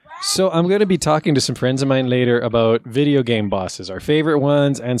So I'm going to be talking to some friends of mine later about video game bosses, our favorite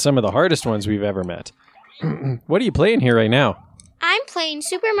ones, and some of the hardest ones we've ever met. What are you playing here right now? I'm playing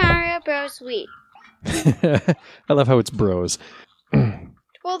Super Mario Bros. Wii. I love how it's bros.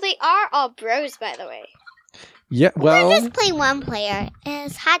 Well, they are all bros, by the way. Yeah, well... We're just playing one player.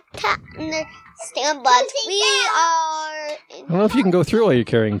 It's hard to understand, but we are... I don't know if you can go through while you're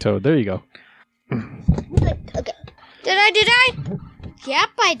carrying Toad. There you go. Okay. Did I? Yep,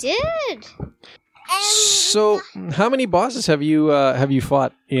 I did. So, how many bosses have you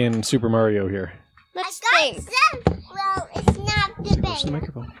fought in Super Mario here? Let's I think. got some. Well, it's not the Push the best.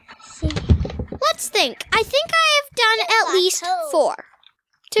 microphone. Let's think. I think I have done at least 4.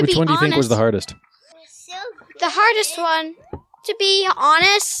 Which one do you think was the hardest? The hardest one, to be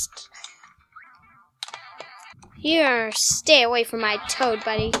honest. Here, stay away from my Toad,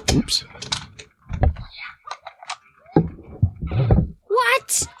 buddy. Oops.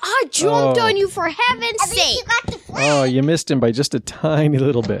 What? I jumped on you for heaven's At least sake. you got the flag. Oh, you missed him by just a tiny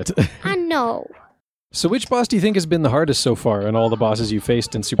little bit. I know. So which boss do you think has been the hardest so far in all the bosses you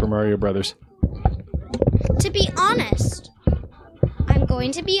faced in Super Mario Brothers? To be honest, I'm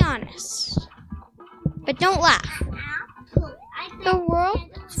going to be honest. But don't laugh. The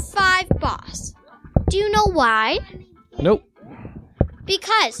World 5 boss. Do you know why? Nope.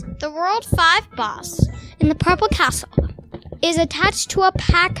 Because the World 5 boss in the Purple Castle is attached to a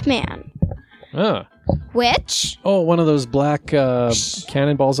Pac-Man, Ah. which... Oh, one of those black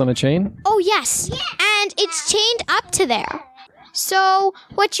cannonballs on a chain? Oh, yes. And it's chained up to there. So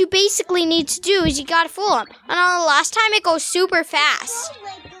what you basically need to do is you gotta fool him. And on the last time, it goes super fast,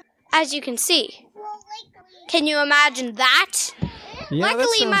 as you can see. Can you imagine that? Yeah, that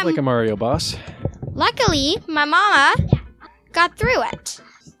Luckily, sounds like a Mario boss. Luckily, my mama got through it.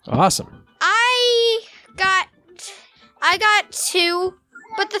 Awesome. I got 2,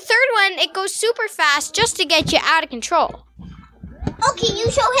 but the third one, it goes super fast just to get you out of control. Oh, can you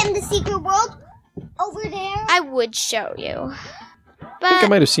show him the secret world over there? I would show you, I think I but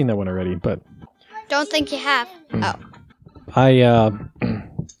might have seen that one already, but don't think you have. Oh,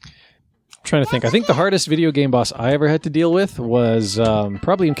 trying to think. I think the hardest video game boss I ever had to deal with was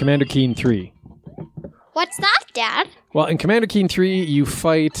probably in Commander Keen 3. what's that, Dad? Well, in Commander Keen 3, you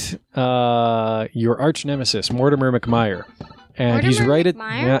fight your arch nemesis, Mortimer McMire. And he's Mortimer right at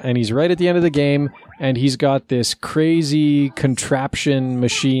McMire? and he's right at the end of the game, and he's got this crazy contraption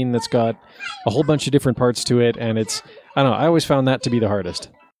machine that's got a whole bunch of different parts to it, and it's I don't know, I always found that to be the hardest.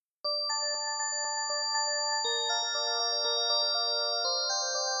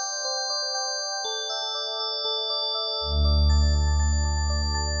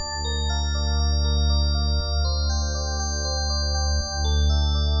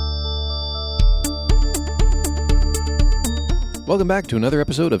 Welcome back to another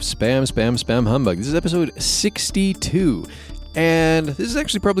episode of Spam Humbug. This is episode 62. And this is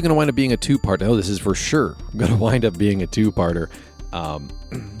actually probably going to wind up being a two-part. No, this is for sure going to wind up being a two-parter.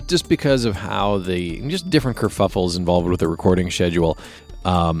 Just because of how just different kerfuffles involved with the recording schedule.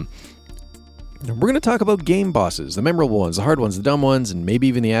 We're going to talk about game bosses, the memorable ones, the hard ones, the dumb ones, and maybe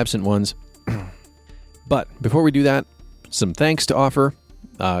even the absent ones. But before we do that, some thanks to offer.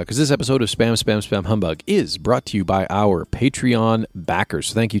 Because this episode of Spam Humbug is brought to you by our Patreon backers.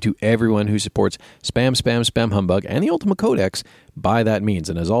 So thank you to everyone who supports Spam Humbug and the Ultima Codex by that means.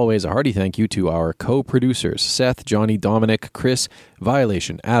 And as always, a hearty thank you to our co-producers, Seth, Johnny, Dominic, Chris,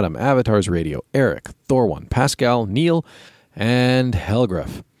 Violation, Adam, Avatars Radio, Eric, Thor1, Pascal, Neil, and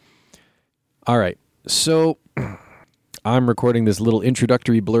Helgruff. All right, so I'm recording this little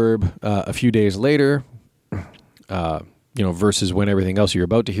introductory blurb a few days later, versus when everything else you're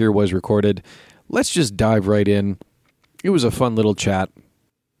about to hear was recorded. Let's just dive right in. It was a fun little chat,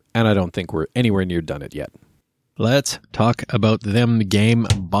 and I don't think we're anywhere near done it yet. Let's talk about them game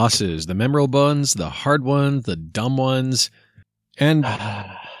bosses. The memorable ones, the hard ones, the dumb ones, and,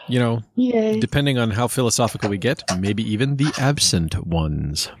 depending on how philosophical we get, maybe even the absent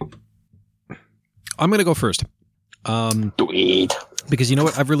ones. I'm going to go first. Sweet. Because you know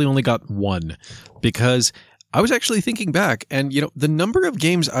what? I've really only got one. Because I was actually thinking back, and, the number of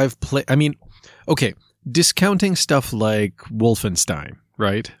games I've played... I mean, okay, discounting stuff like Wolfenstein,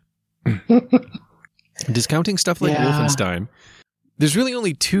 right? Discounting stuff like Wolfenstein, there's really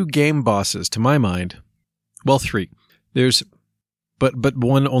only 2 game bosses, to my mind. Well, 3. But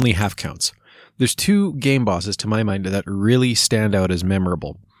one only half counts. There's 2 game bosses, to my mind, that really stand out as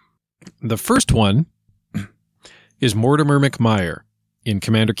memorable. The first one is Mortimer McMire in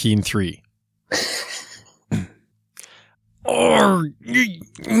Commander Keen 3. I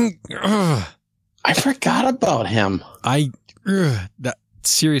forgot about him.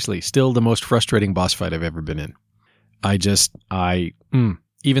 seriously, still the most frustrating boss fight I've ever been in.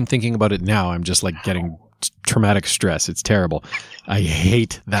 Even thinking about it now, I'm just like getting traumatic stress. It's terrible. I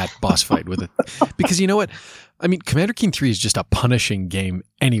hate that boss fight with it. Because you know what? I mean, Commander Keen 3 is just a punishing game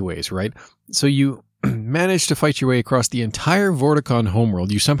anyways, right? So you manage to fight your way across the entire Vorticon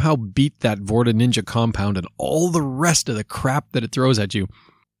homeworld. You somehow beat that Vorta Ninja compound and all the rest of the crap that it throws at you.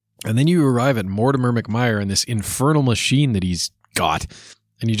 And then you arrive at Mortimer McMire and this infernal machine that he's got.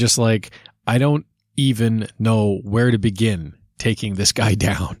 And you're just like, I don't even know where to begin taking this guy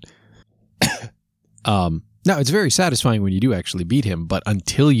down. Now, it's very satisfying when you do actually beat him, but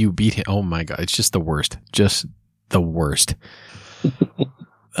until you beat him, oh my God, it's just the worst. Just the worst.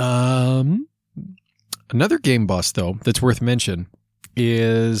 Another game boss, though, that's worth mention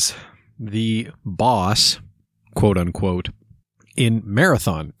is the boss, quote unquote, in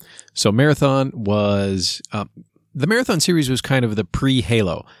Marathon. So Marathon was, the Marathon series was kind of the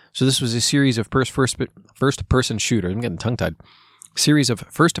pre-Halo. So this was a series of first-person shooters. I'm getting tongue-tied. Series of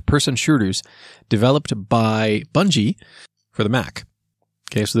first-person shooters developed by Bungie for the Mac.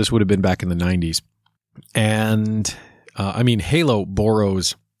 Okay, so this would have been back in the 90s. And, Halo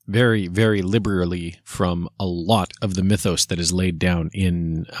borrows very, very liberally from a lot of the mythos that is laid down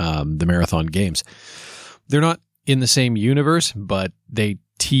in the Marathon games. They're not in the same universe, but they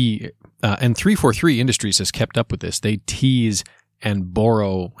and 343 Industries has kept up with this. They tease and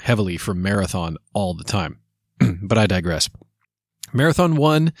borrow heavily from Marathon all the time. But I digress. Marathon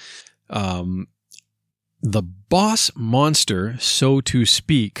 1, the boss monster, so to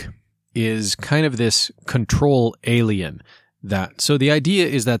speak, is kind of this control alien. So the idea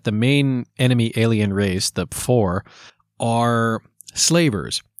is that the main enemy alien race, the 4, are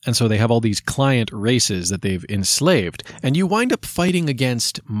slavers. And so they have all these client races that they've enslaved. And you wind up fighting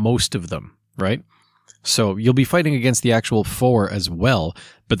against most of them, right? So you'll be fighting against the actual 4 as well,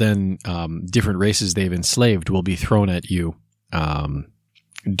 but then different races they've enslaved will be thrown at you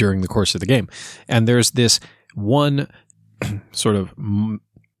during the course of the game. And there's this one sort of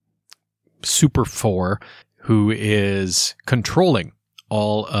Super 4 who is controlling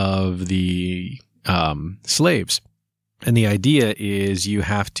all of the slaves. And the idea is you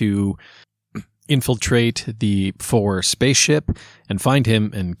have to infiltrate the 4 spaceship and find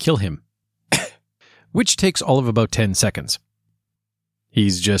him and kill him, which takes all of about 10 seconds.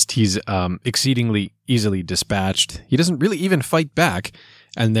 He's exceedingly easily dispatched. He doesn't really even fight back.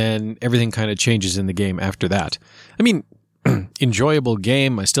 And then everything kind of changes in the game after that. I mean, enjoyable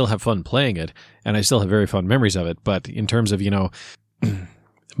game. I still have fun playing it, and I still have very fond memories of it. But in terms of,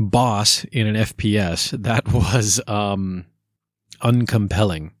 boss in an FPS, that was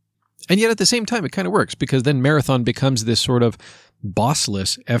uncompelling. And yet at the same time, it kind of works, because then Marathon becomes this sort of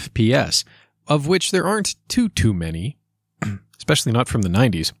bossless FPS, of which there aren't too many, especially not from the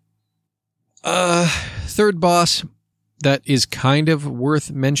 90s. Third boss that is kind of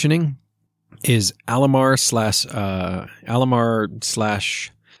worth mentioning is Alamar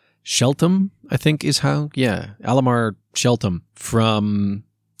slash Sheltum, I think is how. Yeah, Alamar Sheltum from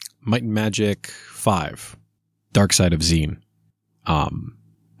Might and Magic 5, Dark Side of Xeen. And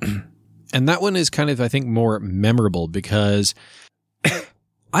that one is kind of, I think, more memorable because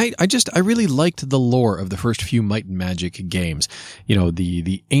I really liked the lore of the first few Might and Magic games.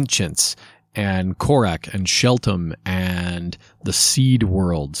 The Ancients and Korak and Sheltum and the Seed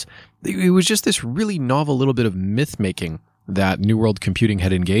Worlds. It was just this really novel little bit of myth making that New World Computing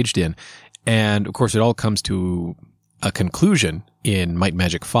had engaged in. And of course, it all comes to a conclusion in Might and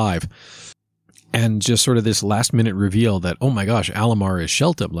Magic 5. And just sort of this last minute reveal that, oh my gosh, Alamar is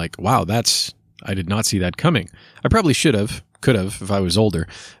Sheltum. Like, wow, I did not see that coming. I probably could have if I was older,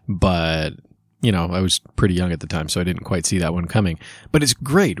 but I was pretty young at the time, so I didn't quite see that one coming. But it's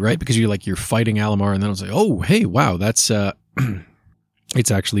great, right? Because you're fighting Alamar, and then I was like, oh, hey, wow, that's,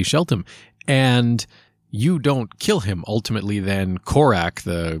 it's actually Sheltum. And you don't kill him. Ultimately, then Korak,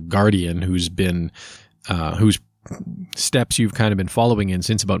 the Guardian, whose steps you've kind of been following in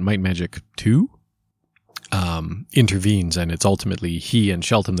since about Might and Magic 2, intervenes, and it's ultimately he and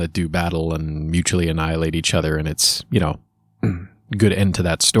Sheltum that do battle and mutually annihilate each other, and it's, good end to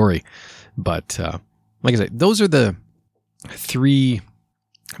that story. But like I say, those are the 3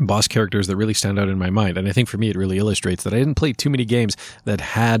 boss characters that really stand out in my mind. And I think for me, it really illustrates that I didn't play too many games that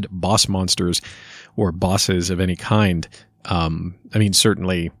had boss monsters or bosses of any kind.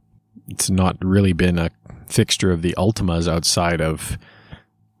 Certainly it's not really been a fixture of the Ultimas outside of,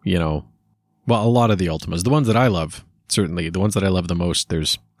 a lot of the Ultimas. The ones that I love, certainly, the ones that I love the most,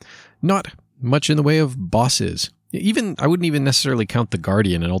 there's not much in the way of bosses. I wouldn't even necessarily count the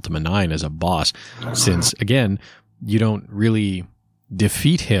Guardian in Ultima 9 as a boss, since, again, you don't really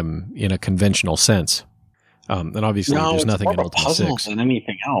defeat him in a conventional sense. And obviously, there's nothing in Ultima 6 than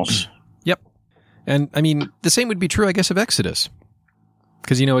anything else. Yep. And I mean, the same would be true, I guess, of Exodus.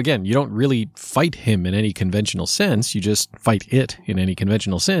 Because, again, you don't really fight him in any conventional sense. You just fight it in any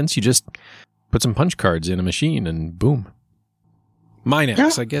conventional sense. You just put some punch cards in a machine and boom.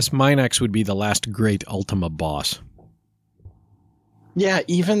 Minax. I guess Minax would be the last great Ultima boss. Yeah,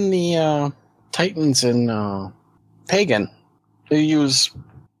 even the Titans in Pagan, they use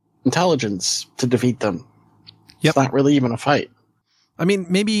intelligence to defeat them. Yep. It's not really even a fight. I mean,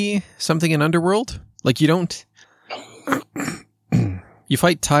 maybe something in Underworld? Like, you don't... You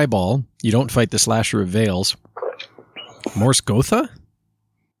fight Tyball. You don't fight the Slasher of Veils. Morse Gotha?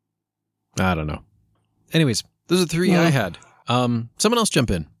 I don't know. Anyways, those are three I had. Someone else jump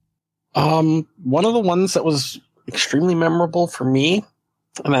in. One of the ones that was extremely memorable for me,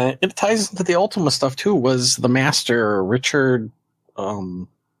 and it ties into the Ultima stuff too, was the Master, Richard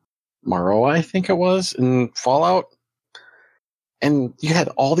Morrow, I think it was, in Fallout. And you had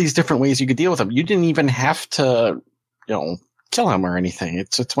all these different ways you could deal with him. You didn't even have to, kill him or anything.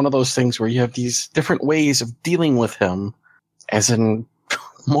 It's one of those things where you have these different ways of dealing with him, as in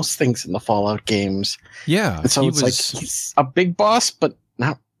most things in the Fallout games. Yeah. And so it's like he's a big boss, but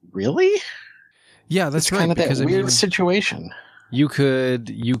not really. Yeah, that's it's right. kind of that weird situation. You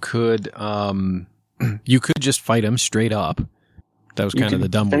could just fight him straight up. That was kind of the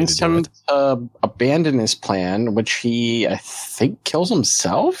dumb way to do it. Abandon his plan, which he, I think, kills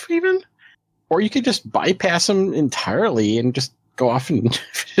himself even. Or you could just bypass him entirely and just go off and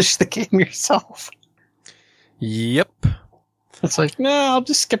finish the game yourself. Yep. It's like, no, I'll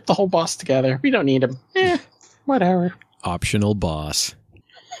just skip the whole boss together. We don't need him. Whatever. Optional boss.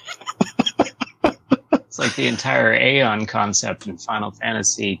 It's like the entire Aeon concept in Final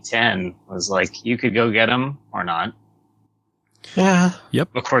Fantasy X was like, you could go get him or not. Yeah. Yep.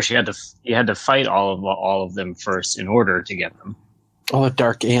 Of course, you had to fight all of them first in order to get them. All the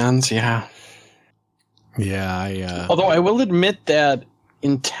Dark Aeons, yeah. Yeah, Although I will admit that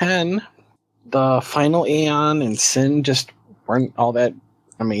in 10, the final Aeon and Sin just weren't all that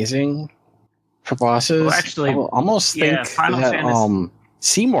amazing for bosses. Well, actually, I will almost think that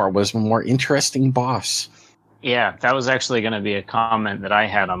Seymour was a more interesting boss. Yeah, that was actually going to be a comment that I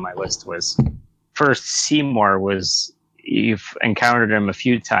had on my list. Was first, Seymour was, you've encountered him a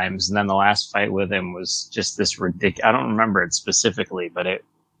few times, and then the last fight with him was just this ridiculous. I don't remember it specifically, but it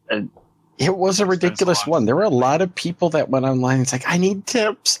was a ridiculous one. There were a lot of people that went online. It's like, I need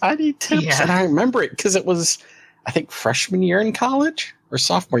tips. Yeah. And I remember it because it was, I think, freshman year in college or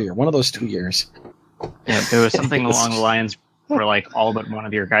sophomore year, one of those 2 years. Yeah, there was something along the lines where like all but one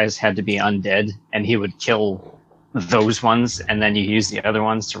of your guys had to be undead, and he would kill those ones, and then you use the other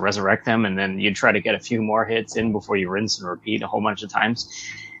ones to resurrect them, and then you try to get a few more hits in before you rinse and repeat a whole bunch of times.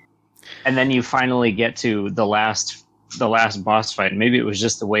 And then you finally get to the last boss fight. Maybe it was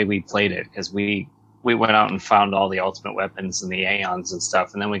just the way we played it, because we went out and found all the ultimate weapons and the Aeons and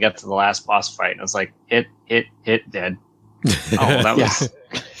stuff, and then we got to the last boss fight, and it was like, hit, dead. Oh,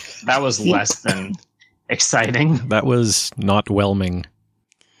 that was less than exciting. That was not whelming.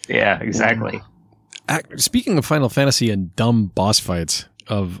 Yeah, exactly. Speaking of Final Fantasy and dumb boss fights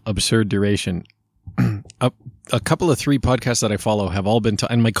of absurd duration, a couple of 3 podcasts that I follow have all been,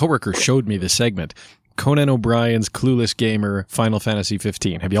 and my coworker showed me this segment, Conan O'Brien's Clueless Gamer Final Fantasy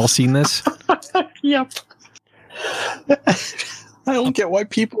 15. Have you all seen this? Yep. I don't get why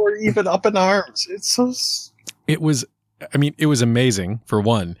people are even up in arms. It's so... It was amazing, for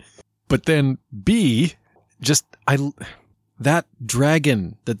one. But then, B, that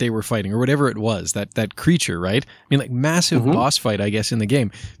dragon that they were fighting, or whatever it was, that creature, right? I mean, like, massive boss fight, I guess, in the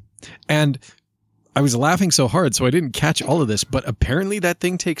game. And I was laughing so hard, so I didn't catch all of this, but apparently that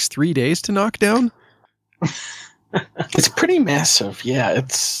thing takes 3 days to knock down. It's pretty massive. Yeah,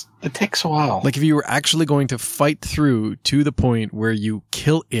 it takes a while. Like, if you were actually going to fight through to the point where you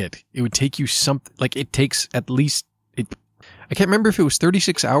kill it, it would take you something, like, it takes at least, I can't remember if it was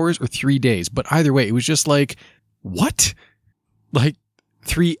 36 hours or 3 days, but either way, it was just like, what? Like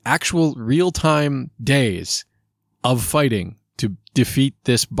 3 actual real-time days of fighting to defeat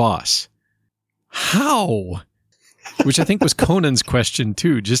this boss. How? Which I think was Conan's question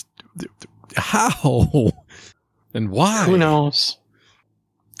too. Just how? And why? Who knows?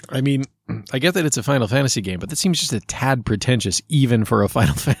 I mean, I get that it's a Final Fantasy game, but that seems just a tad pretentious even for a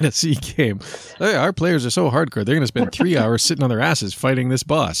Final Fantasy game. Hey, our players are so hardcore, they're going to spend 3 hours sitting on their asses fighting this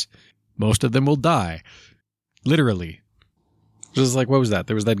boss. Most of them will die. Literally. Just like, what was that?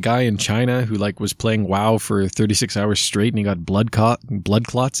 There was that guy in China who like was playing WoW for 36 hours straight, and he got blood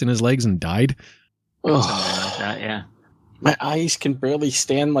clots in his legs and died. Something like that, yeah. My eyes can barely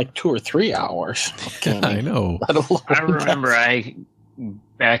stand like 2 or 3 hours. I know. I remember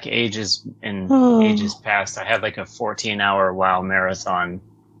back ages past, I had like a 14-hour WoW marathon,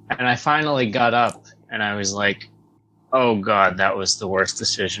 and I finally got up, and I was like, "Oh God, that was the worst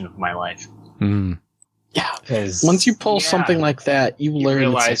decision of my life." Mm. Yeah, once you pull something like that, you learn. You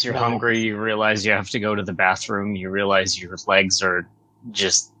realize you're hungry. You realize you have to go to the bathroom. You realize your legs are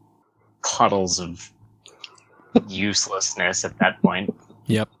just puddles of uselessness at that point.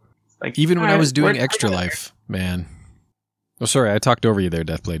 Yep. Like, even when I was doing Extra Life, man. Oh, sorry, I talked over you there,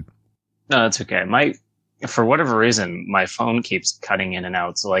 Deathblade. No, that's okay. For whatever reason, my phone keeps cutting in and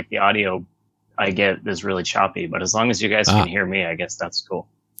out, so like the audio I get is really choppy. But as long as you guys can hear me, I guess that's cool.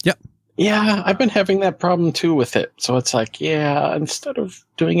 Yep. Yeah, I've been having that problem too with it. So it's like, instead of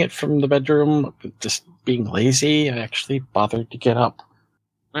doing it from the bedroom, just being lazy, I actually bothered to get up.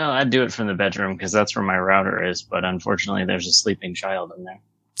 Well, I'd do it from the bedroom because that's where my router is, but unfortunately there's a sleeping child in there.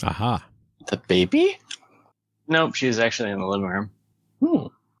 Aha. The baby? Nope, she's actually in the living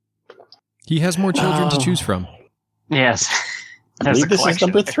room. He has more children to choose from. Yes. I believe this is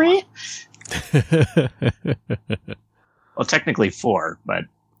number 3? Well, technically 4, but...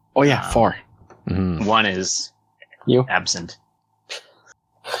 Oh yeah, 4. One is absent.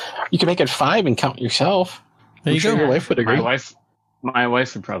 You can make it 5 and count yourself. There you go. Your wife would agree. My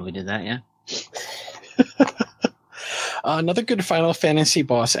wife would probably do that, yeah. Another good Final Fantasy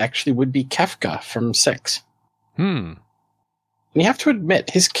boss actually would be Kefka from 6. And you have to admit,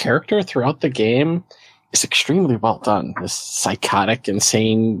 his character throughout the game is extremely well done. This psychotic,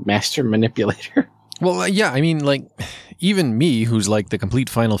 insane master manipulator. Well, yeah, I mean, like, even me, who's like the complete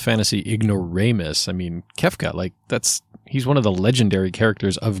Final Fantasy ignoramus, I mean, Kefka, like, he's one of the legendary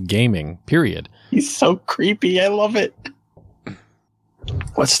characters of gaming, period. He's so creepy. I love it.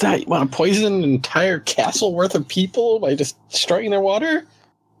 What's that? You want to poison an entire castle worth of people by just destroying their water?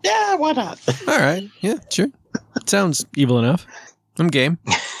 Yeah, why not? All right. Yeah, sure. Sounds evil enough. I'm game.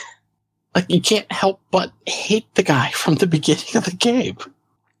 Like, you can't help but hate the guy from the beginning of the game.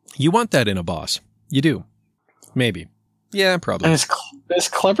 You want that in a boss. You do. Maybe. Yeah, probably. And his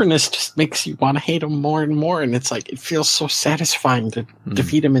cleverness just makes you want to hate him more and more, and it's like, it feels so satisfying to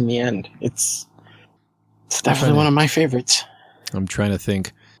defeat him in the end. It's definitely one of my favorites. I'm trying to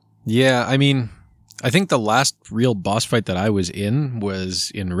think. Yeah, I mean, I think the last real boss fight that I was in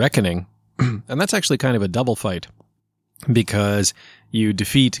Reckoning, and that's actually kind of a double fight, because you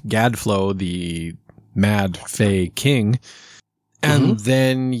defeat Gadflow, the Mad Fey King, and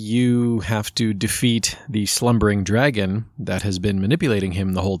then you have to defeat the slumbering dragon that has been manipulating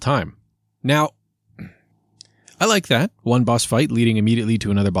him the whole time. Now, I like that. One boss fight leading immediately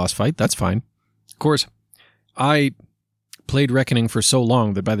to another boss fight. That's fine. Of course, I played Reckoning for so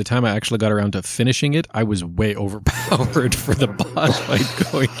long that by the time I actually got around to finishing it, I was way overpowered for the boss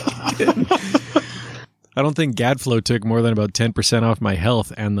fight going in. I don't think Gadflow took more than about 10% off my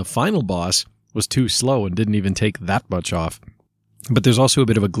health, and the final boss was too slow and didn't even take that much off. But there's also a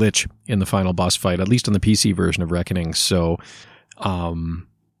bit of a glitch in the final boss fight, at least on the PC version of Reckoning. So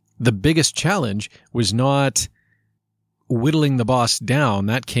the biggest challenge was not whittling the boss down.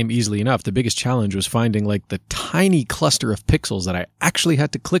 That came easily enough. The biggest challenge was finding like the tiny cluster of pixels that I actually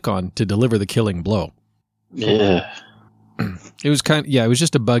had to click on to deliver the killing blow. Yeah. It was it was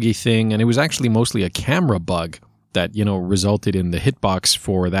just a buggy thing, and it was actually mostly a camera bug that, resulted in the hitbox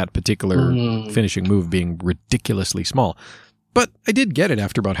for that particular finishing move being ridiculously small. But I did get it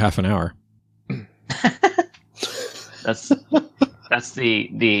after about half an hour. That's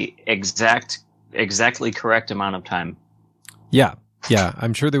the exactly correct amount of time. Yeah.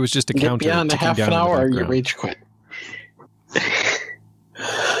 I'm sure there was just a counter. Beyond a half an hour, you rage quit.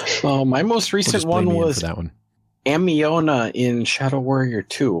 Well, my most recent one was that one. Amiona in Shadow Warrior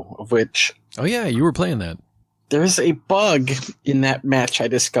 2, of which... Oh yeah, you were playing that. There's a bug in that match I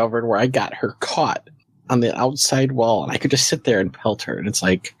discovered where I got her caught on the outside wall, and I could just sit there and pelt her, and it's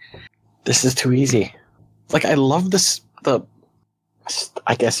like, this is too easy. Like, I love this,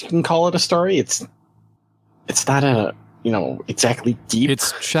 I guess you can call it a story. It's not a, exactly deep.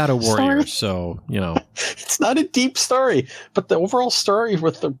 It's Shadow Warrior, story. So, It's not a deep story, but the overall story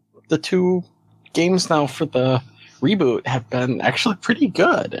with the two games now for the reboot have been actually pretty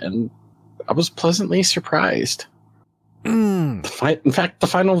good, and I was pleasantly surprised. In fact, the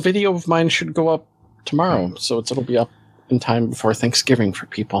final video of mine should go up tomorrow, so it'll be up in time before Thanksgiving for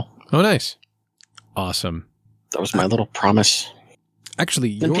people. Oh, nice. Awesome. That was my little promise.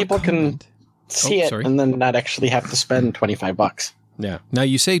 Actually, then people can see it and then not actually have to spend $25. Yeah. Now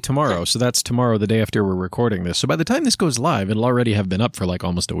you say tomorrow, so that's tomorrow, the day after we're recording this. So by the time this goes live, it'll already have been up for like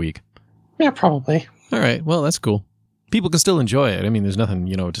almost a week. Yeah, probably. All right. Well, that's cool. people can still enjoy it. I mean, there's nothing,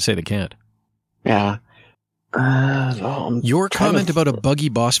 to say they can't. Yeah. Your comment about a buggy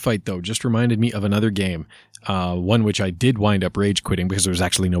boss fight, though, just reminded me of another game, one which I did wind up rage quitting because there was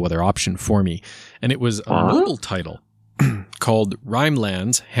actually no other option for me. And it was a mobile title called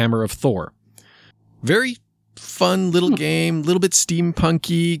Rhineland's Hammer of Thor. Very fun little game, a little bit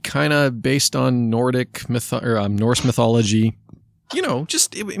steampunky, kind of based on Norse mythology.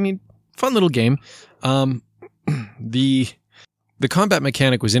 Fun little game. The combat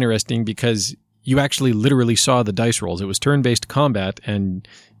mechanic was interesting because you actually literally saw the dice rolls. It was turn-based combat, and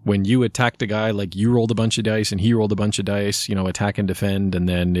when you attacked a guy, like you rolled a bunch of dice and he rolled a bunch of dice, attack and defend, and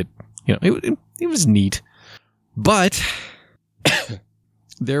then it was neat. But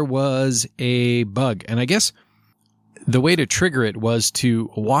there was a bug, and I guess the way to trigger it was to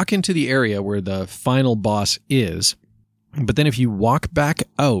walk into the area where the final boss is, but then if you walk back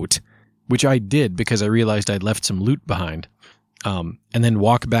out, which I did because I realized I'd left some loot behind, and then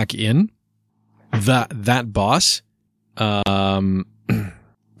walk back in, that boss, some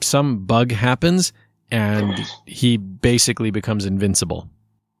bug happens and he basically becomes invincible.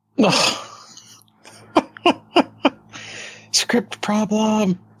 Script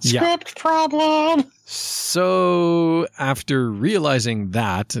problem. So after realizing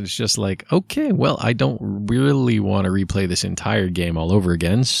that, it's just like, okay, well, I don't really want to replay this entire game all over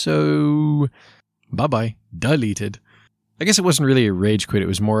again. So bye-bye, deleted. I guess it wasn't really a rage quit. It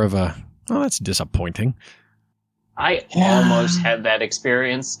was more of a, oh, that's disappointing. I almost had that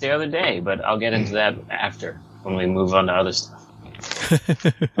experience the other day, but I'll get into that after when we move on to other stuff.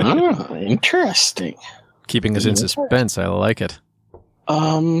 Interesting. Keeping us in suspense. I like it.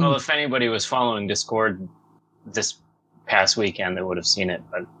 Well, if anybody was following Discord this past weekend, they would have seen it.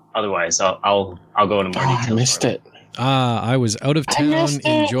 But otherwise, I'll go into more details. I missed it. I was out of town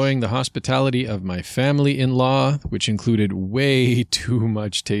enjoying the hospitality of my family-in-law, which included way too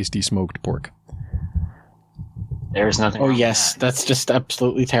much tasty smoked pork. There's nothing. Oh, wrong yes. with that. That's just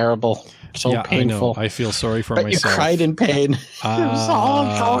absolutely terrible. So yeah, painful. I know. I feel sorry for but myself. You cried in pain. I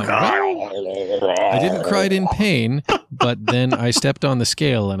didn't cry in pain, but then I stepped on the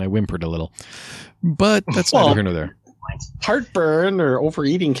scale and I whimpered a little. But that's neither here nor there. Heartburn or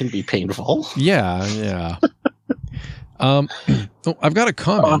overeating can be painful. Yeah. I've got a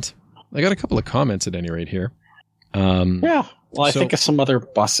comment. I got a couple of comments at any rate here. Yeah. Well, I think of some other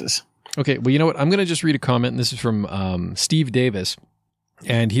buses. Okay. Well, you know what? I'm going to just read a comment. And this is from Steve Davis.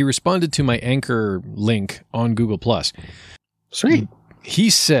 And he responded to my Anchor link on Google+. Sweet.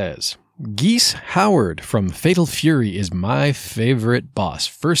 He says, Geese Howard from Fatal Fury is my favorite boss.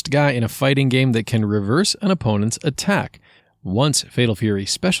 First guy in a fighting game that can reverse an opponent's attack. Once Fatal Fury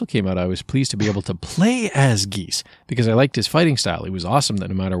Special came out, I was pleased to be able to play as Geese because I liked his fighting style. It was awesome that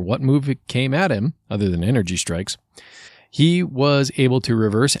no matter what move it came at him, other than energy strikes, he was able to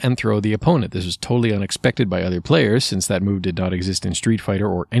reverse and throw the opponent. This was totally unexpected by other players since that move did not exist in Street Fighter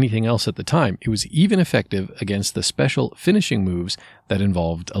or anything else at the time. It was even effective against the special finishing moves that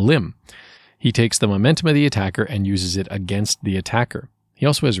involved a limb. He takes the momentum of the attacker and uses it against the attacker. He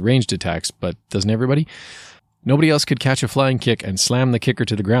also has ranged attacks, but doesn't everybody? Nobody else could catch a flying kick and slam the kicker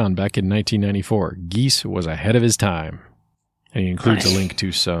to the ground back in 1994. Geese was ahead of his time. And he includes a link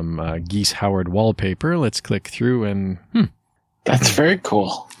to some Geese Howard wallpaper. Let's click through and... That's very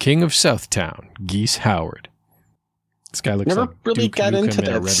cool. King of Southtown, Geese Howard. This guy looks Never like really Duke got Nukem into in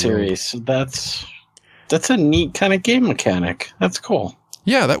a that red series. So that's a neat kind of game mechanic. That's cool.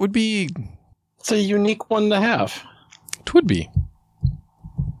 Yeah, that would be... It's a unique one to have. It would be.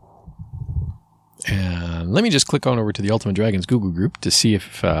 And let me just click on over to the Ultimate Dragons Google group to see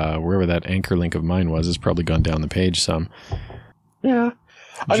if wherever that anchor link of mine was has probably gone down the page some. Yeah.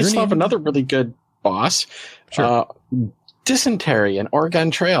 I just Journey- love another really good boss. Sure. Dysentery and Oregon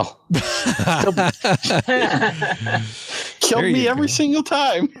Trail. Killed There me you every go. single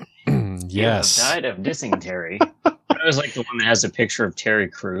time. Yes. You have died of dysentery. That was like the one that has a picture of Terry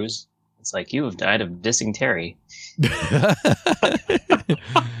Crews. It's like, you have died of dysentery.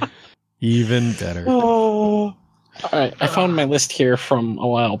 Even better. Oh. All right. I found my list here from a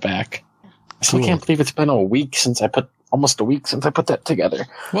while back. I still Cool. can't believe it's been almost a week since I put that together.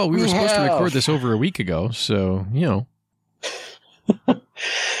 Well, we were supposed to have- record this over a week ago, so,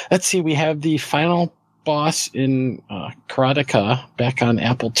 Let's see. We have the final boss in Karateka back on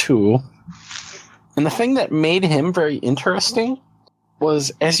Apple II. And the thing that made him very interesting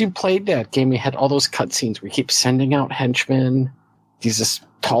was as you played that game, you had all those cutscenes where you keep sending out henchmen. He's this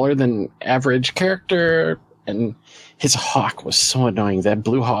taller than average character, and his hawk was so annoying. That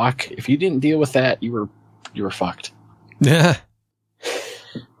blue hawk, if you didn't deal with that, you were fucked. Yeah.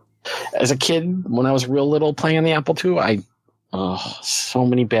 As a kid, when I was real little playing on the Apple II, so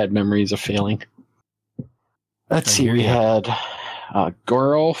many bad memories of failing. Let's see, we had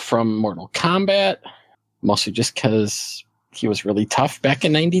Goro from Mortal Kombat, mostly just because he was really tough back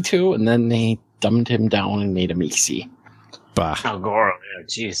in 92, and then they dumbed him down and made him easy. Bah. Oh, Goro. Yeah,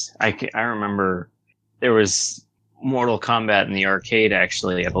 jeez. I remember there was Mortal Kombat in the arcade,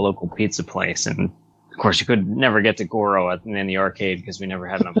 actually, at a local pizza place. And, of course, you could never get to Goro in the arcade because we never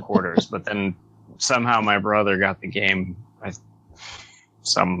had enough quarters. But then somehow my brother got the game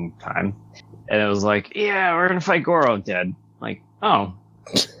sometime. And it was like, yeah, we're going to fight Goro dead. Like, oh,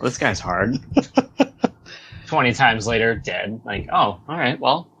 this guy's hard. 20 times later, dead. Like, oh, all right,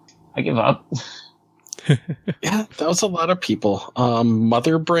 well, I give up. Yeah, that was a lot of people.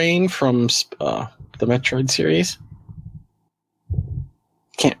 Mother Brain from the Metroid series.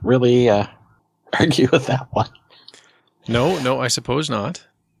 Can't really argue with that one. No, I suppose not.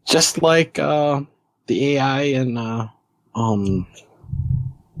 Just like the AI in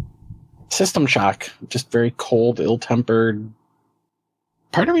System Shock. Just very cold, ill-tempered.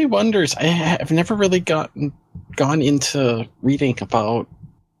 Part of me wonders, I've never really gone into reading about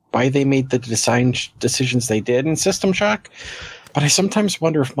why they made the design decisions they did in System Shock, but I sometimes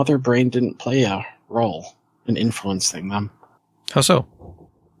wonder if Mother Brain didn't play a role in influencing them. How so?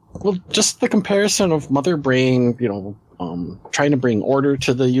 Well, just the comparison of Mother Brain, trying to bring order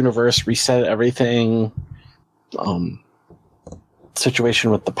to the universe, reset everything,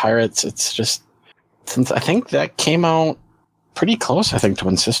 situation with the pirates, it's just, since I think that came out pretty close, I think, to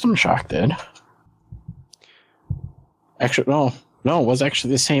when System Shock did. Actually, no, it was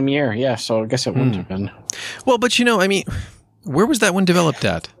actually the same year. Yeah, so I guess it wouldn't have been. Well, but where was that one developed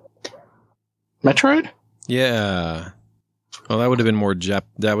at? Metroid? Yeah. Well, that would have been more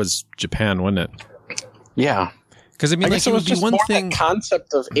that was Japan, wasn't it? Yeah. Because, I guess it was just one thing. That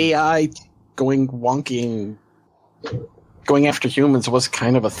concept of AI going wonky, going after humans was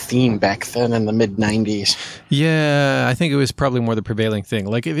kind of a theme back then in the mid-90s. Yeah, I think it was probably more the prevailing thing.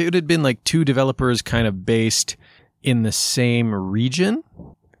 Like, if it had been like two developers kind of based in the same region,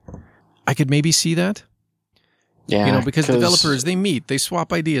 I could maybe see that. Yeah. Because developers, they meet, they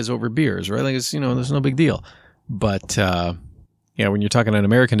swap ideas over beers, right? Like, it's, there's no big deal. But, when you're talking an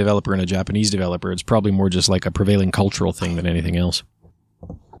American developer and a Japanese developer, it's probably more just like a prevailing cultural thing than anything else.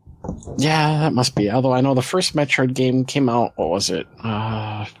 Yeah, that must be. Although I know the first Metroid game came out, what was it?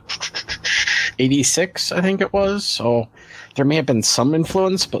 86, I think it was. So there may have been some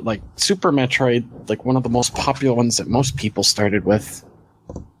influence, but like Super Metroid, like one of the most popular ones that most people started with,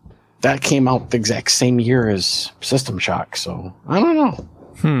 that came out the exact same year as System Shock. So I don't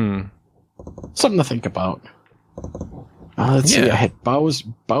know. Something to think about. Let's see. I had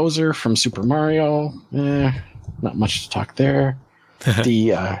Bowser from Super Mario. Not much to talk there.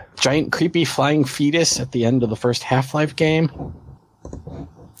 The giant creepy flying fetus at the end of the first Half-Life game.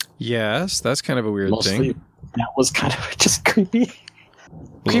 Yes, that's kind of a weird thing. That was kind of just creepy.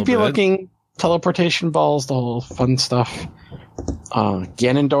 Creepy looking teleportation balls, the whole fun stuff.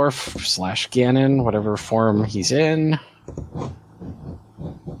 Ganondorf / Ganon, whatever form he's in.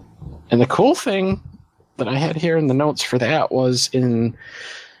 And the cool thing that I had here in the notes for that was in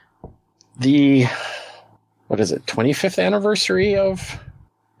the 25th anniversary of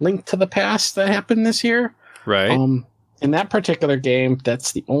Link to the Past that happened this year. Right. In that particular game,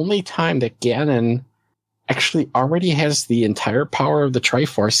 that's the only time that Ganon actually already has the entire power of the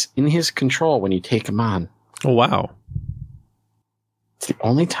Triforce in his control when you take him on. Oh, wow. It's the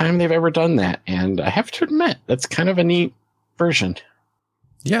only time they've ever done that. And I have to admit, that's kind of a neat version.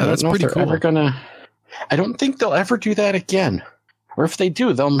 Yeah, that's pretty cool. I don't think they'll ever do that again. Or if they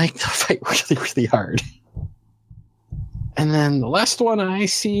do, they'll make the fight really, really hard. And then the last one I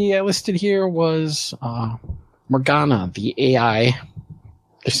see listed here was Morgana, the AI.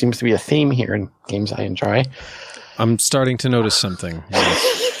 There seems to be a theme here in games I enjoy. I'm starting to notice something.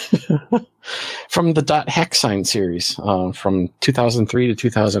 From the .Hexine series, from 2003 to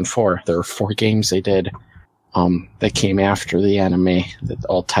 2004. There were 4 games they did that came after the anime that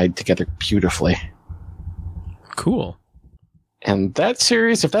all tied together beautifully. Cool. And that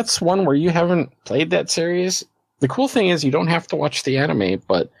series, if that's one where you haven't played that series, the cool thing is you don't have to watch the anime,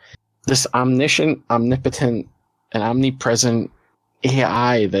 but this omniscient, omnipotent, and omnipresent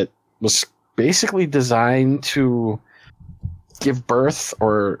AI that was basically designed to give birth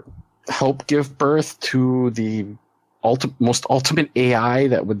or help give birth to the most ultimate AI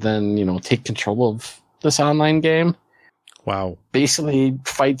that would then, take control of this online game. Wow. Basically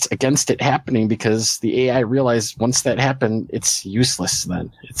fights against it happening because the AI realized once that happened, it's useless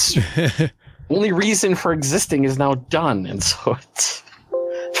then. It's only reason for existing is now done. And so it's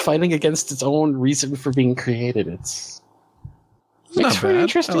fighting against its own reason for being created. It's Not for an bad.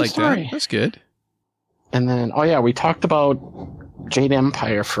 interesting I like story. that. That's good. And then, we talked about Jade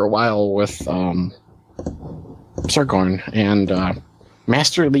Empire for a while with Sargorn, and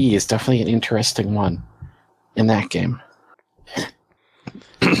Master Lee is definitely an interesting one in that game.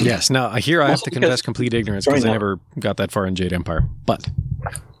 Yes. Now, here I have to confess complete ignorance because I Sorry, no. never got that far in Jade Empire. But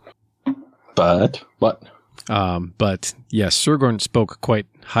what? But yes, Sargorn spoke quite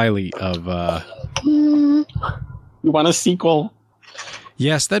highly of. You want a sequel?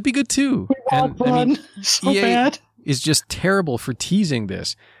 Yes, that'd be good too. And I mean, so EA bad. is just terrible for teasing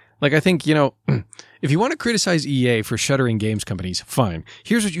this. Like, I think, if you want to criticize EA for shuttering games companies, fine.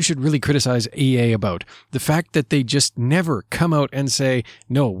 Here's what you should really criticize EA about. The fact that they just never come out and say,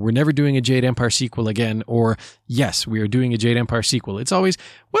 no, we're never doing a Jade Empire sequel again, or yes, we are doing a Jade Empire sequel. It's always,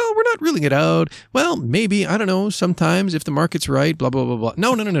 well, we're not ruling it out. Well, maybe, I don't know, sometimes if the market's right, blah, blah, blah, blah.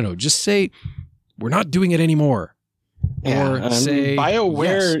 No. Just say, we're not doing it anymore. Or say,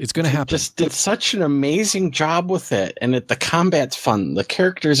 BioWare yes, it's going to happen. Just did such an amazing job with it, and the combat's fun. The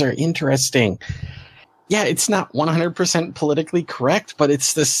characters are interesting. Yeah, it's not 100% politically correct, but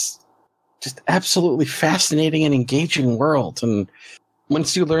it's this just absolutely fascinating and engaging world. And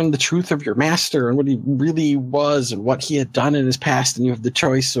once you learn the truth of your master and what he really was and what he had done in his past, and you have the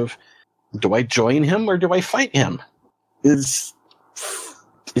choice of, do I join him or do I fight him? It's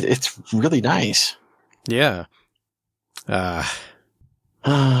really nice. Yeah.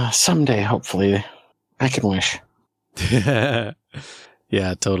 Someday, hopefully, I can wish. Yeah,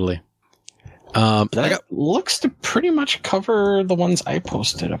 totally. That looks to pretty much cover the ones I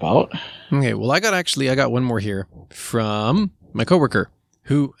posted about. Okay, well, I got one more here from my coworker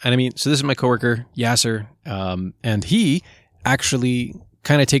so this is my coworker, Yasser, and he actually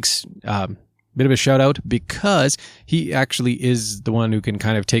kind of takes a bit of a shout out because he actually is the one who can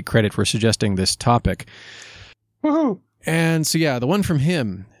kind of take credit for suggesting this topic. Woohoo! And so, yeah, the one from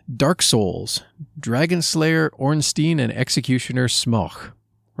him, Dark Souls, Dragon Slayer, Ornstein, and Executioner Smog.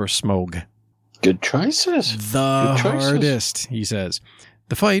 Good choices. The Good choices. hardest, he says.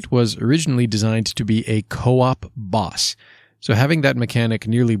 The fight was originally designed to be a co-op boss. So having that mechanic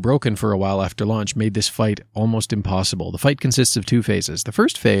nearly broken for a while after launch made this fight almost impossible. The fight consists of 2 phases. The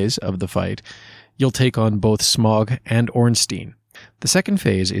first phase of the fight, you'll take on both Smog and Ornstein. The second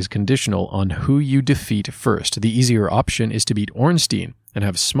phase is conditional on who you defeat first. The easier option is to beat Ornstein and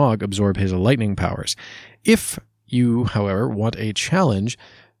have Smog absorb his lightning powers. If you, however, want a challenge,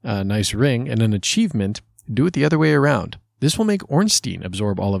 a nice ring, and an achievement, do it the other way around. This will make Ornstein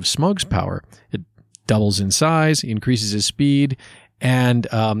absorb all of Smog's power. It doubles in size, increases his speed, and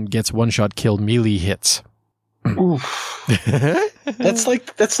gets one-shot kill melee hits. Oof. That's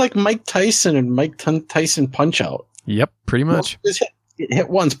like Mike Tyson and Mike Tyson Punch-Out. Yep, pretty much. Just hit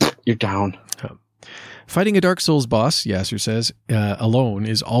once, you're down. Fighting a Dark Souls boss, Yasser says, alone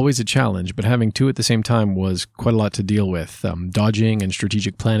is always a challenge, but having 2 at the same time was quite a lot to deal with. Dodging and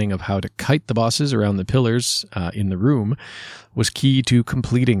strategic planning of how to kite the bosses around the pillars in the room was key to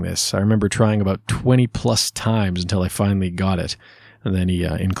completing this. I remember trying about 20 plus times until I finally got it. And then he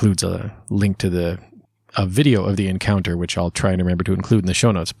includes a link to a video of the encounter, which I'll try and remember to include in the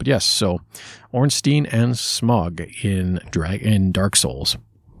show notes. But yes, so Ornstein and Smog in Dark Souls.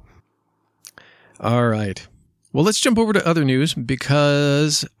 All right. Well, let's jump over to other news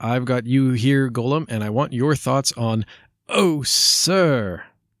because I've got you here, Golem, and I want your thoughts on Oh Sir.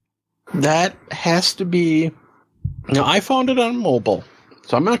 That has to be... Now, I found it on mobile,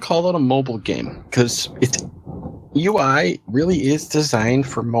 so I'm going to call it a mobile game because its UI really is designed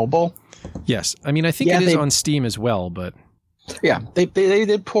for mobile. Yes. I mean, I think it is on Steam as well, but... Yeah, they did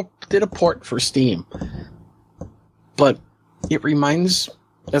a port for Steam. But it reminds...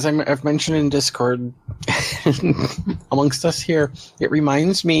 As I've mentioned in Discord, amongst us here, it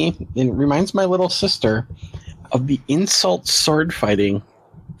reminds my little sister of the insult sword fighting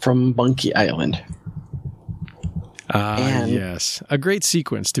from Monkey Island. Yes. A great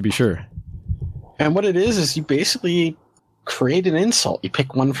sequence, to be sure. And what it is you basically create an insult. You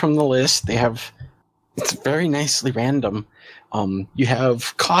pick one from the list. It's very nicely random. You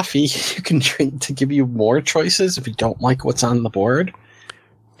have coffee you can drink to give you more choices if you don't like what's on the board.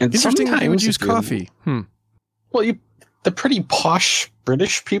 And interesting that they would sometimes use coffee. Well, the pretty posh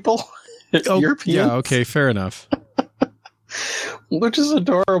British people, Europeans. Yeah, okay, fair enough. Which is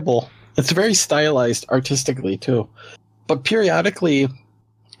adorable. It's very stylized artistically, too. But periodically,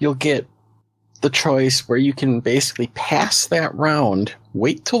 you'll get the choice where you can basically pass that round,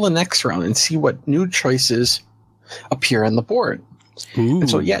 wait till the next round, and see what new choices appear on the board. Ooh. And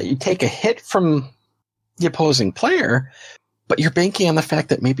so, yeah, you take a hit from the opposing player, but you're banking on the fact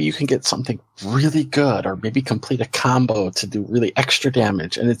that maybe you can get something really good, or maybe complete a combo to do really extra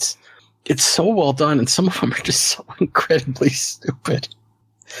damage. And it's so well done, and some of them are just so incredibly stupid.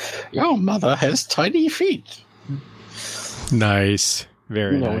 Your mother has tiny feet. Nice.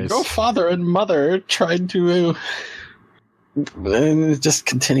 Very nice. Your father and mother tried to... and it just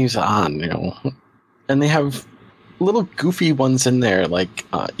continues on, And they have little goofy ones in there, like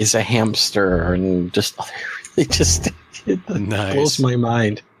is a hamster, and just really just it blows my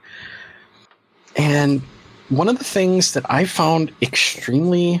mind. And one of the things that I found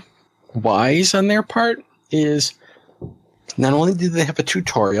extremely wise on their part is not only do they have a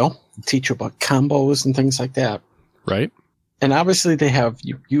tutorial teach you about combos and things like that, right? And obviously they have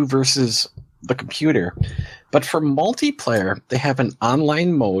you versus the computer, but for multiplayer they have an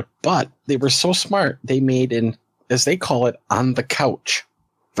online mode. But they were so smart, they made an, as they call it, on the couch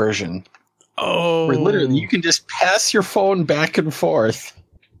version. Oh, where literally you can just pass your phone back and forth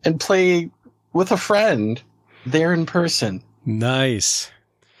and play with a friend there in person. Nice.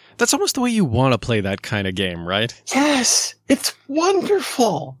 That's almost the way you want to play that kind of game, right? Yes, it's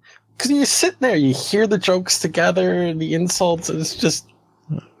wonderful. Because you're sitting there, you hear the jokes together and the insults, and it's just...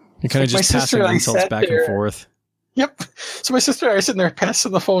 You're kind of just passing insults back and forth. Yep. So my sister and I are sitting there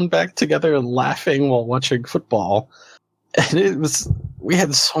passing the phone back together and laughing while watching football. And we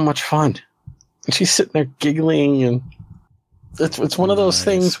had so much fun. And she's sitting there giggling, and it's one of those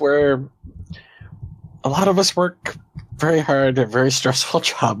things where a lot of us work very hard at very stressful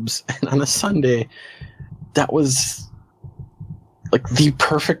jobs, and on a Sunday, that was like the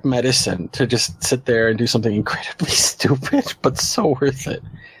perfect medicine to just sit there and do something incredibly stupid, but so worth it.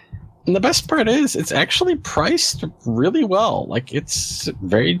 And the best part is, it's actually priced really well. Like, it's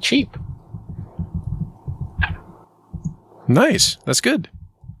very cheap. Nice. That's good.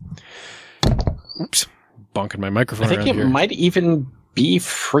 Oops. Bonking my microphone around here. I think it might even be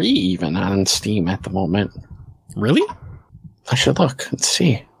free even on Steam at the moment. Really? I should look and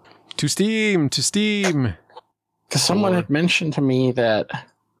see. To Steam. Because someone had mentioned to me that...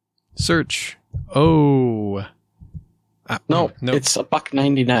 Search. Oh. No, it's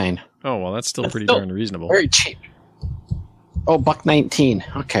 $1.99. Oh, well, that's still pretty darn reasonable. Very cheap. Oh,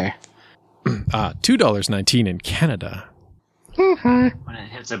 $1.19. Okay. $2.19 in Canada. When it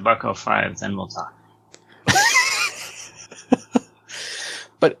hits $1.05, then we'll talk.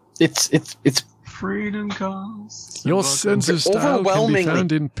 But it's freedom comes. Your sense of style can be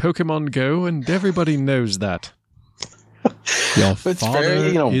found in Pokemon Go, and everybody knows that. Your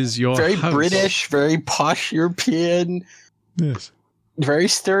father is your very house. British, very posh European. Yes. Very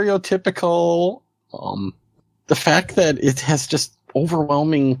stereotypical. The fact that it has just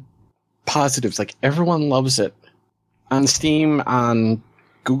overwhelming positives, like everyone loves it on Steam, on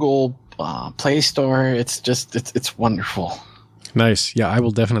Google Play Store. It's wonderful. Nice. Yeah, I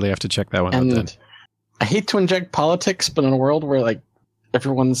will definitely have to check that one out then. I hate to inject politics, but in a world where like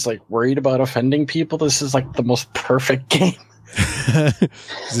everyone's like worried about offending people, this is like the most perfect game.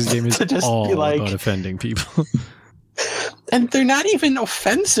 This game is all about offending people. And they're not even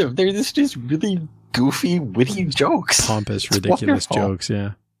offensive. They're just really goofy, witty jokes. Pompous, ridiculous jokes,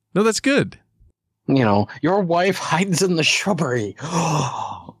 yeah. No, that's good. Your wife hides in the shrubbery.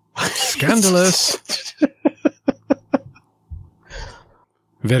 Scandalous.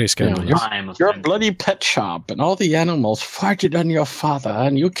 Very scandalous. You're a bloody pet shop, and all the animals farted on your father,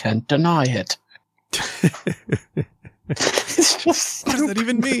 and you can't deny it. It's just what does that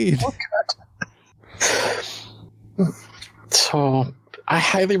even mean? So, I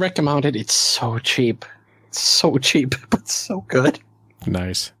highly recommend it. It's so cheap. So cheap, but so good.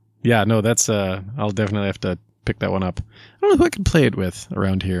 Nice. Yeah, no, that's, I'll definitely have to pick that one up. I don't know who I can play it with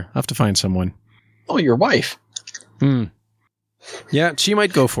around here. I'll have to find someone. Oh, your wife. Yeah, she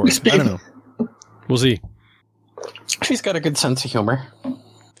might go for it. I don't know. We'll see. She's got a good sense of humor.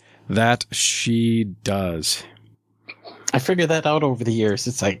 That she does. I figured that out over the years.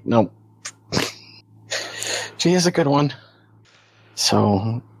 It's like, no. She is a good one.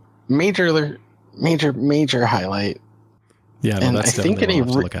 So, major highlight. Yeah, no, that's definitely one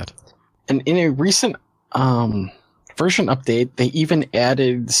to look at. And in a recent version update, they even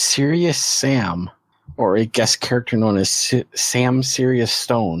added Serious Sam, or a guest character known as Sam Serious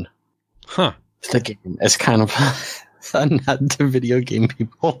Stone. Huh. To the game as kind of a nod to video game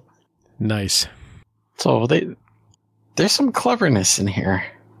people. Nice. So there's some cleverness in here.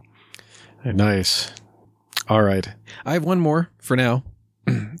 Nice. All right. I have one more for now.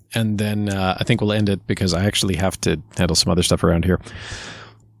 And then I think we'll end it because I actually have to handle some other stuff around here.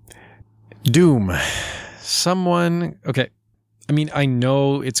 Doom. Okay. I mean, I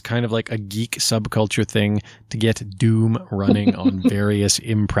know it's kind of like a geek subculture thing to get Doom running on various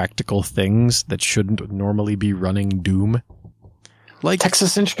impractical things that shouldn't normally be running Doom. Like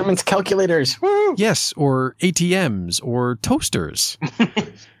Texas Instruments calculators. Woo! Yes, or ATMs or toasters.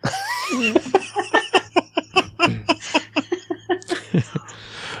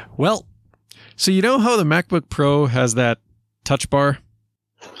 Well, so you know how the MacBook Pro has that touch bar?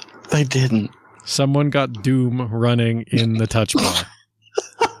 They didn't. Someone got Doom running in the touch bar.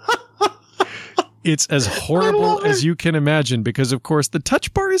 It's as horrible as you can imagine because, of course, the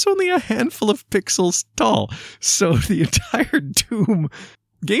touch bar is only a handful of pixels tall. So the entire Doom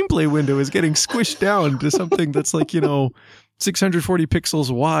gameplay window is getting squished down to something that's like, 640 pixels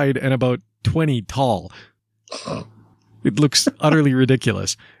wide and about 20 tall. It looks utterly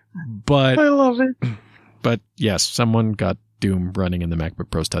ridiculous. But I love it. But yes, someone got Doom running in the MacBook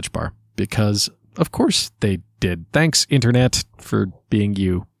Pro's touch bar because, of course, they did. Thanks, Internet, for being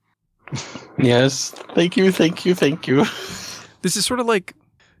you. Yes. Thank you. This is sort of like,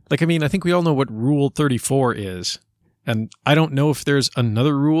 I think we all know what Rule 34 is. And I don't know if there's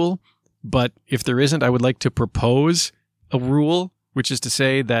another rule, but if there isn't, I would like to propose a rule, which is to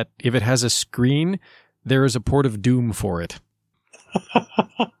say that if it has a screen, there is a port of Doom for it.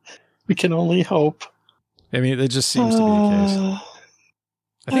 We can only hope. I mean, it just seems to be the case.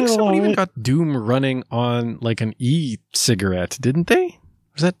 I think someone even got Doom running on like an e-cigarette, didn't they?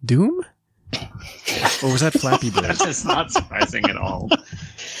 Was that Doom? Or was that Flappy Bird? That is not surprising at all.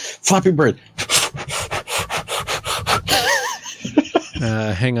 Flappy Bird.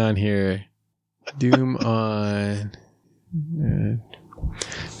 Hang on here. Doom on...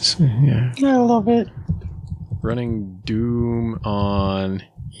 yeah. I love it. Running Doom on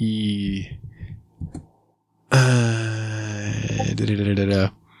e...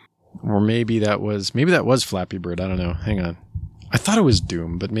 Or maybe that was Flappy Bird. I don't know. Hang on. I thought it was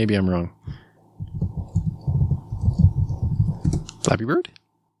Doom, but maybe I'm wrong. Flappy Bird?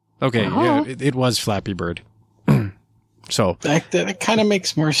 Okay, yeah, it was Flappy Bird. So that kind of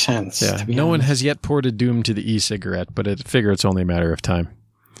makes more sense. Yeah, no one has yet ported Doom to the e-cigarette, but I figure it's only a matter of time.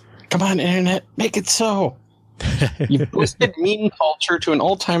 Come on, Internet, make it so. You boosted meme culture to an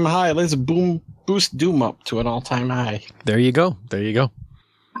all-time high. Let's boost Doom up to an all-time high. There you go.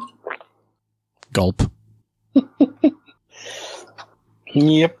 Gulp.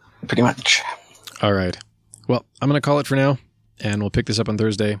 Yep, pretty much. All right. Well, I'm going to call it for now, and we'll pick this up on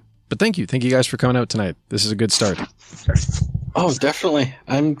Thursday. But thank you guys for coming out tonight. This is a good start. Oh, definitely.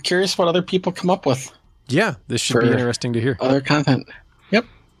 I'm curious what other people come up with. Yeah, this should be interesting to hear. Other content. Yep.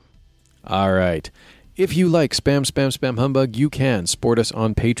 All right. If you like Spam Humbug, you can support us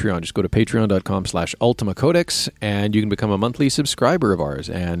on Patreon. Just go to patreon.com/ultimacodex, and you can become a monthly subscriber of ours.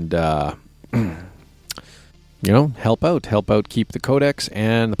 And, help out, keep the codex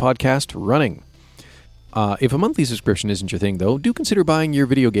and the podcast running. If a monthly subscription isn't your thing, though, do consider buying your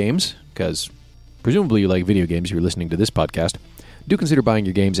video games, because presumably you like video games if you're listening to this podcast. Do consider buying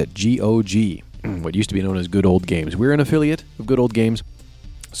your games at GOG, what used to be known as Good Old Games. We're an affiliate of Good Old Games,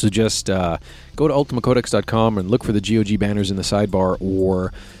 so just go to ultimacodex.com and look for the GOG banners in the sidebar,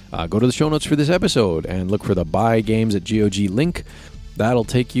 or go to the show notes for this episode and look for the Buy Games at GOG link. That'll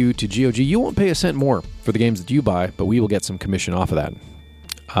take you to GOG. You won't pay a cent more for the games that you buy, but we will get some commission off of that.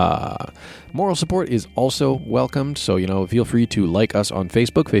 Moral support is also welcomed, so feel free to like us on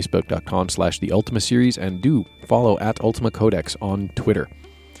Facebook, facebook.com/The Ultima Series, and do follow at Ultima Codex on Twitter.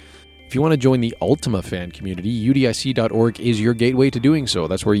 If you want to join the Ultima fan community, udic.org is your gateway to doing so.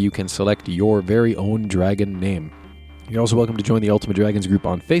 That's where you can select your very own dragon name. You're also welcome to join the Ultima Dragons group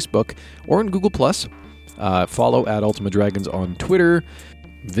on Facebook or on Google+. Follow at Ultima Dragons on Twitter.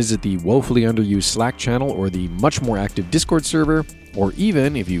 Visit the woefully underused Slack channel or the much more active Discord server, or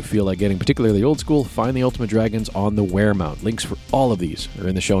even, if you feel like getting particularly old school, find the Ultima Dragons on the Weremount. Links for all of these are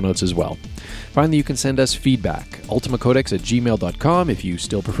in the show notes as well. Finally, you can send us feedback, ultimacodex@gmail.com. If you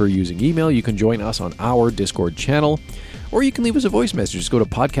still prefer using email, you can join us on our Discord channel, or you can leave us a voice message. Just go to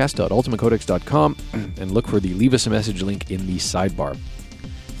podcast.ultimacodex.com and look for the Leave Us a Message link in the sidebar.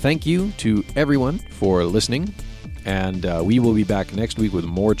 Thank you to everyone for listening. And we will be back next week with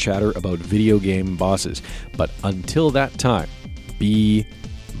more chatter about video game bosses. But until that time, be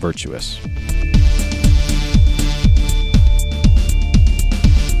virtuous.